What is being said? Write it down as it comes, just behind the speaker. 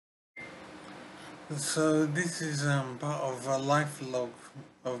So this is part of a life log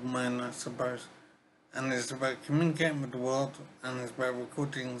of mine, I suppose, and it's about communicating with the world, and it's about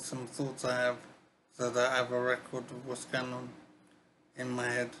recording some thoughts I have, so that I have a record of what's going on in my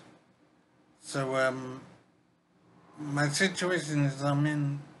head. So my situation is I'm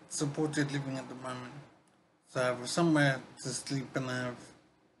in supported living at the moment, so I have somewhere to sleep, and I have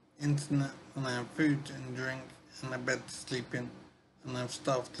internet, and I have food and drink, and a bed to sleep in, and I have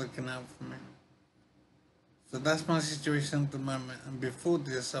staff looking out for me. So that's my situation at the moment. And before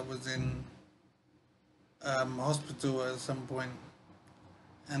this, I was in hospital at some point,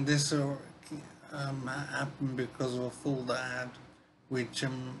 and this happened because of a fall that I had, which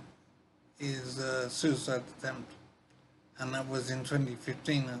is a suicide attempt, and that was in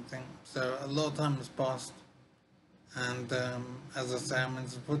 2015, I think. So a lot of time has passed, and as I say, I'm in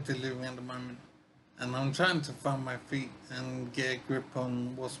supported living at the moment, and I'm trying to find my feet and get a grip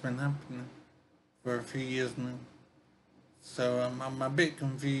on what's been happening for a few years now. So I'm a bit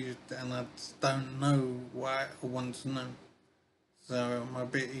confused, and I just don't know what I want to know. So I'm a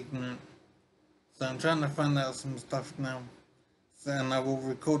bit ignorant. So I'm trying to find out some stuff now. So, and I will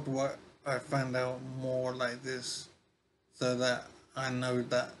record what I find out more like this, so that I know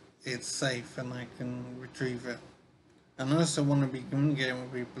that it's safe and I can retrieve it. And I also want to be communicating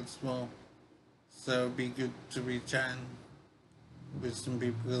with people as well. So it'd be good to be chatting with some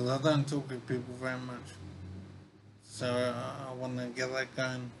people, because I don't talk with people very much. So I want to get that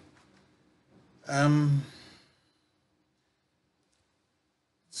going. Um,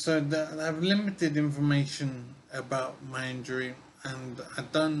 I have limited information about my injury, and I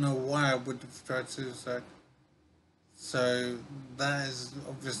don't know why I would have tried suicide. So that is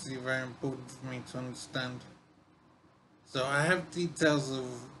obviously very important for me to understand. So I have details of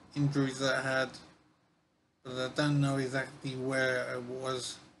injuries that I had, but I don't know exactly where I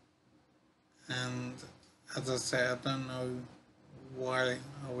was, and as I say, I don't know why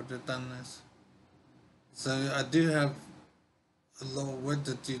I would have done this. So I do have a lot of work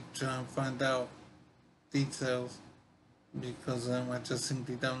to do to try and find out details, because I just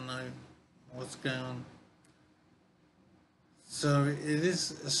simply don't know what's going on. So it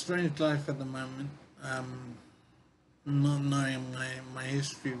is a strange life at the moment, not knowing my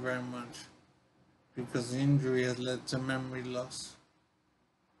history very much, because the injury has led to memory loss.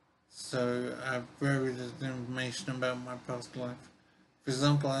 So I have very little information about my past life. For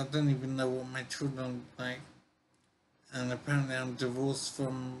example, I don't even know what my children look like, and apparently I'm divorced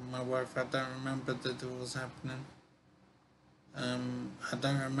from my wife. I don't remember the divorce happening. I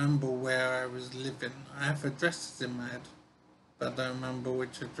don't remember where I was living. I have addresses in my head, but I don't remember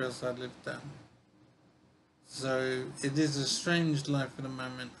which address I lived at. So it is a strange life at the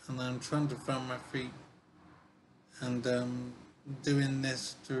moment, and I'm trying to find my feet. And doing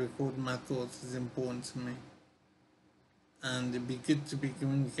this to record my thoughts is important to me. And it'd be good to be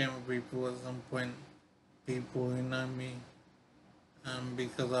communicating with people at some point, people who know me,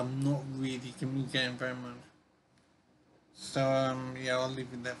 because I'm not really communicating very much. So yeah, I'll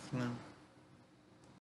leave it there for now.